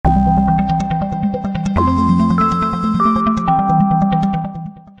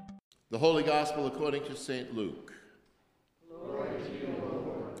Holy Gospel according to St. Luke. Glory to you, O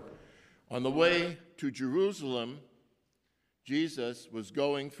Lord. On the way to Jerusalem, Jesus was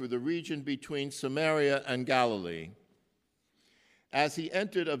going through the region between Samaria and Galilee. As he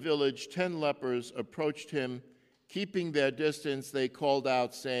entered a village, 10 lepers approached him. Keeping their distance, they called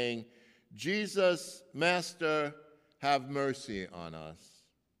out, saying, "Jesus, Master, have mercy on us."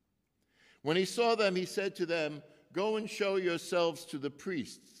 When he saw them, he said to them, "Go and show yourselves to the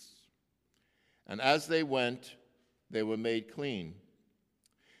priests." And as they went, they were made clean.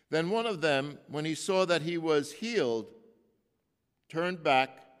 Then one of them, when he saw that he was healed, turned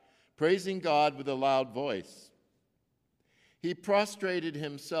back, praising God with a loud voice. He prostrated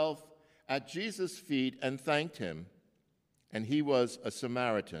himself at Jesus' feet and thanked him, and he was a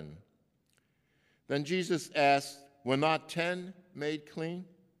Samaritan. Then Jesus asked, "Were not 10 made clean?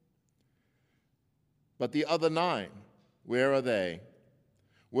 But the other 9, where are they?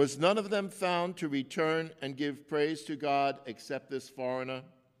 Was none of them found to return and give praise to God except this foreigner?"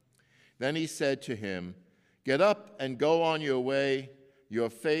 Then he said to him, "Get up and go on your way. Your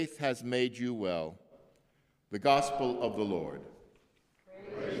faith has made you well." The Gospel of the Lord.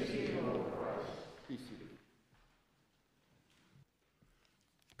 Praise to you, O Christ. Be seated.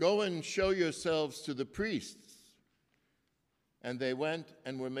 Go and show yourselves to the priests. And they went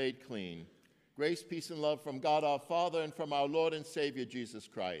and were made clean. Grace, peace, and love from God our Father and from our Lord and Savior Jesus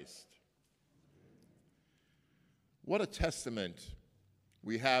Christ. What a testament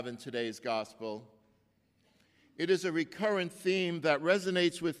we have in today's gospel. It is a recurrent theme that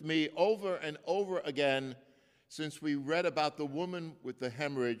resonates with me over and over again since we read about the woman with the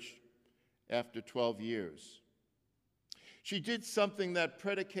hemorrhage after 12 years. She did something that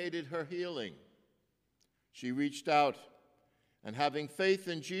predicated her healing. She reached out, and having faith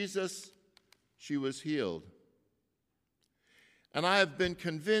in Jesus, she was healed. And I have been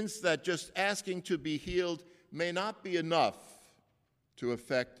convinced that just asking to be healed may not be enough to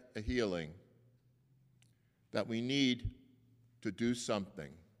effect a healing, that we need to do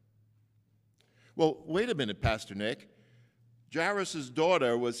something. Well, wait a minute, Pastor Nick. Jairus'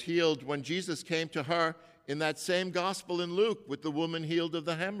 daughter was healed when Jesus came to her in that same gospel in Luke with the woman healed of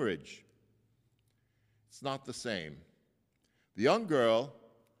the hemorrhage. It's not the same. The young girl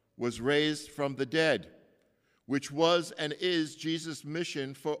was raised from the dead, which was and is Jesus'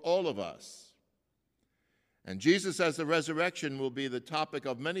 mission for all of us. And Jesus as the resurrection will be the topic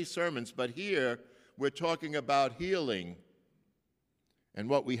of many sermons, but here we're talking about healing and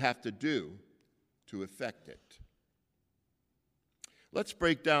what we have to do to effect it. Let's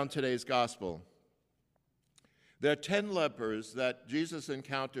break down today's gospel. There are 10 lepers that Jesus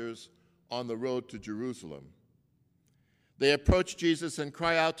encounters on the road to Jerusalem. They approach Jesus and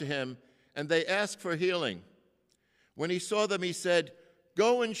cry out to him, and they ask for healing. When he saw them, he said,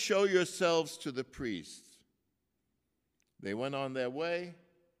 "Go and show yourselves to the priests." They went on their way,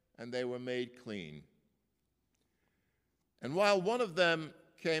 and they were made clean. And while one of them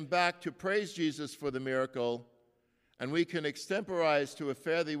came back to praise Jesus for the miracle, and we can extemporize to a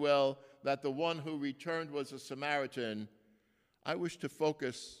fare thee well that the one who returned was a Samaritan, I wish to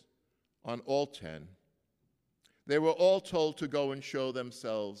focus on all 10. They were all told to go and show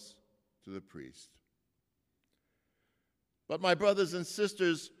themselves to the priest. But my brothers and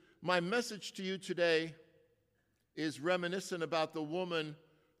sisters, my message to you today is reminiscent about the woman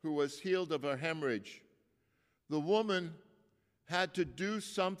who was healed of her hemorrhage. The woman had to do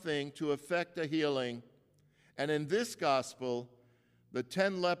something to effect a healing, and in this gospel, the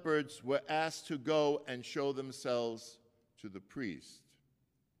 10 lepers were asked to go and show themselves to the priest.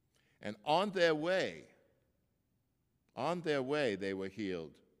 And on their way, they were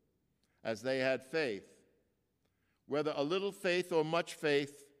healed, as they had faith. Whether a little faith or much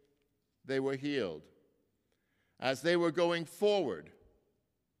faith, they were healed. As they were going forward,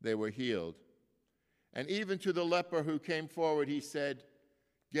 they were healed. And even to the leper who came forward, he said,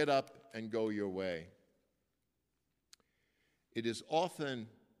 "Get up and go your way." It is often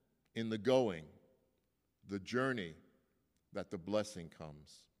in the going, the journey, that the blessing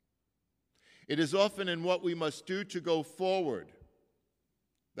comes. It is often in what we must do to go forward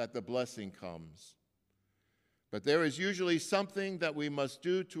that the blessing comes. But there is usually something that we must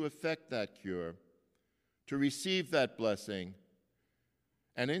do to effect that cure, to receive that blessing,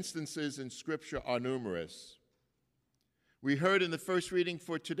 and instances in Scripture are numerous. We heard in the first reading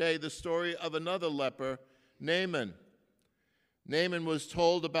for today the story of another leper, Naaman. Naaman was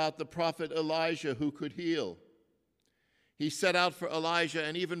told about the prophet Elijah who could heal. He set out for Elijah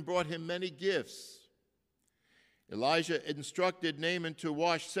and even brought him many gifts. Elijah instructed Naaman to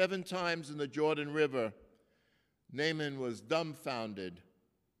wash 7 times in the Jordan River. Naaman was dumbfounded.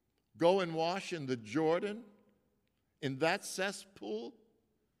 Go and wash in the Jordan, in that cesspool?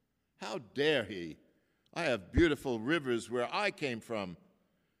 How dare he? I have beautiful rivers where I came from.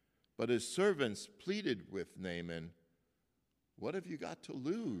 But his servants pleaded with Naaman, what have you got to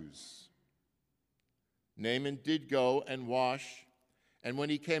lose? Naaman did go and wash, and when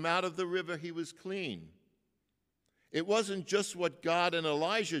he came out of the river, he was clean. It wasn't just what God and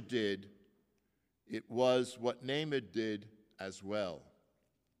Elijah did, it was what Naaman did as well.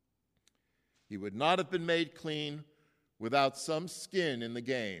 He would not have been made clean without some skin in the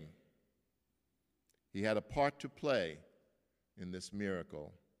game. He had a part to play in this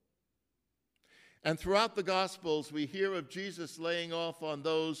miracle. And throughout the Gospels, we hear of Jesus laying off on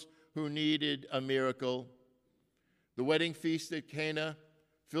those who needed a miracle. The wedding feast at Cana,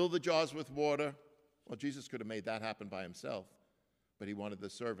 fill the jars with water. Well, Jesus could have made that happen by himself, but he wanted the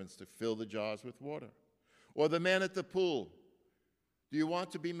servants to fill the jars with water. Or the man at the pool, do you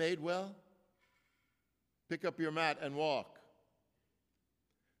want to be made well? Pick up your mat and walk.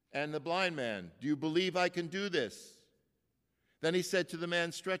 And the blind man, do you believe I can do this? Then he said to the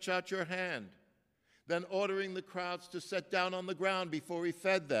man, stretch out your hand. Then ordering the crowds to sit down on the ground before he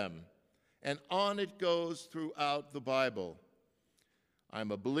fed them. And on it goes throughout the Bible.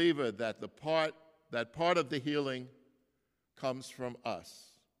 I'm a believer that part of the healing comes from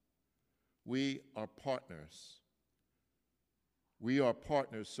us. We are partners. We are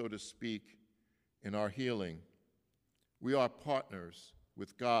partners, so to speak, in our healing. We are partners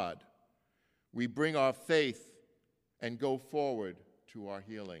with God. We bring our faith and go forward to our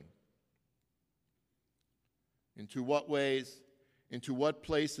healing. Into what ways, into what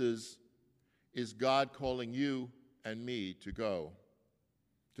places is God calling you and me to go,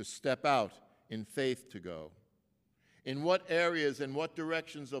 to step out in faith to go? In what areas and what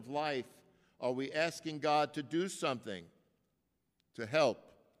directions of life are we asking God to do something, to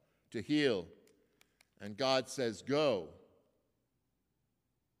help, to heal? And God says, go.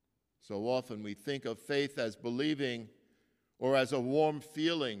 So often we think of faith as believing or as a warm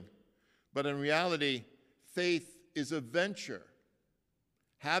feeling, but in reality, faith is a venture.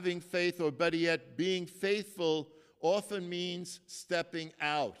 Having faith, or better yet, being faithful, often means stepping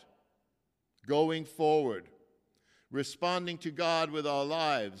out, going forward, responding to God with our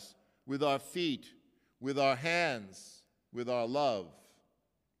lives, with our feet, with our hands, with our love.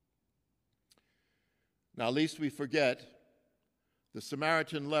 Now, lest we forget, the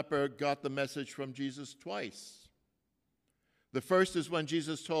Samaritan leper got the message from Jesus twice. The first is when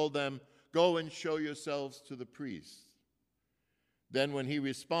Jesus told them, go and show yourselves to the priest. Then when he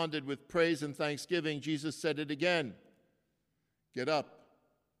responded with praise and thanksgiving, Jesus said it again. Get up,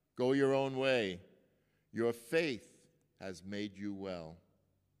 go your own way. Your faith has made you well.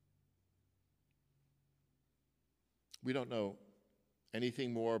 We don't know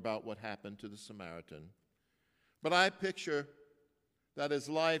anything more about what happened to the Samaritan, but I picture that his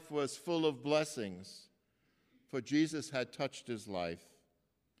life was full of blessings, for Jesus had touched his life.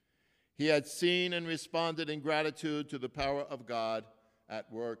 He had seen and responded in gratitude to the power of God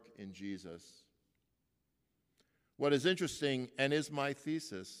at work in Jesus. What is interesting, and is my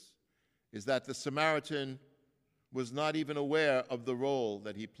thesis, is that the Samaritan was not even aware of the role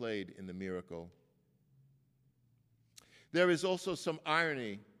that he played in the miracle. There is also some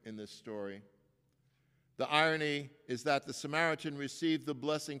irony in this story. The irony is that the Samaritan received the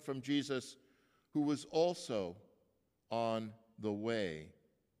blessing from Jesus, who was also on the way.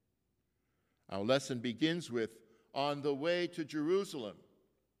 Our lesson begins with, on the way to Jerusalem.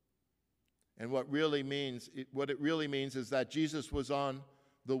 And what it really means is that Jesus was on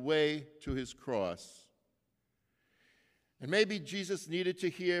the way to his cross. And maybe Jesus needed to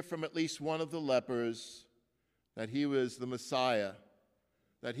hear from at least one of the lepers that he was the Messiah,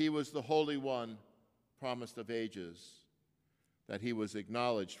 that he was the Holy One promised of ages, that he was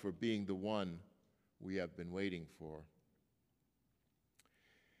acknowledged for being the one we have been waiting for.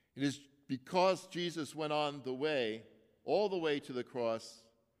 It is because Jesus went on the way, all the way to the cross,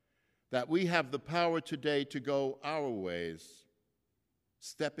 that we have the power today to go our ways,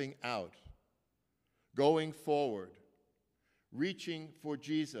 stepping out, going forward, reaching for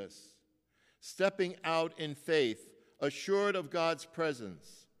Jesus, stepping out in faith, assured of God's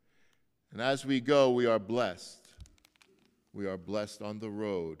presence. And as we go, we are blessed. We are blessed on the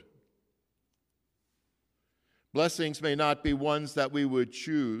road. Blessings may not be ones that we would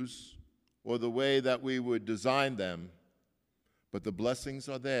choose or the way that we would design them, but the blessings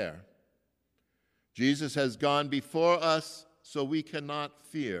are there. Jesus has gone before us, so we cannot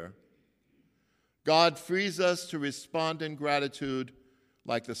fear. God frees us to respond in gratitude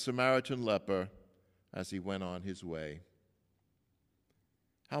like the Samaritan leper as he went on his way.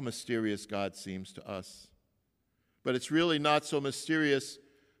 How mysterious God seems to us. But it's really not so mysterious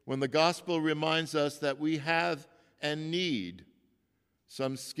when the gospel reminds us that we have and need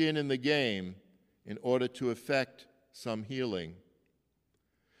some skin in the game in order to effect some healing.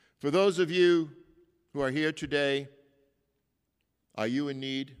 For those of you who are here today, are you in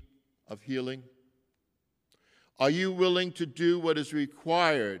need of healing? Are you willing to do what is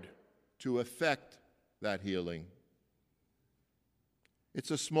required to effect that healing?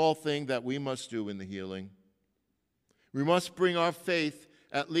 It's a small thing that we must do in the healing. We must bring our faith,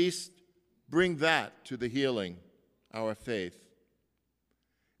 at least bring that to the healing, our faith.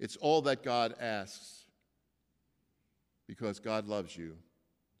 It's all that God asks, because God loves you,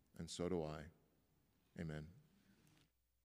 and so do I. Amen.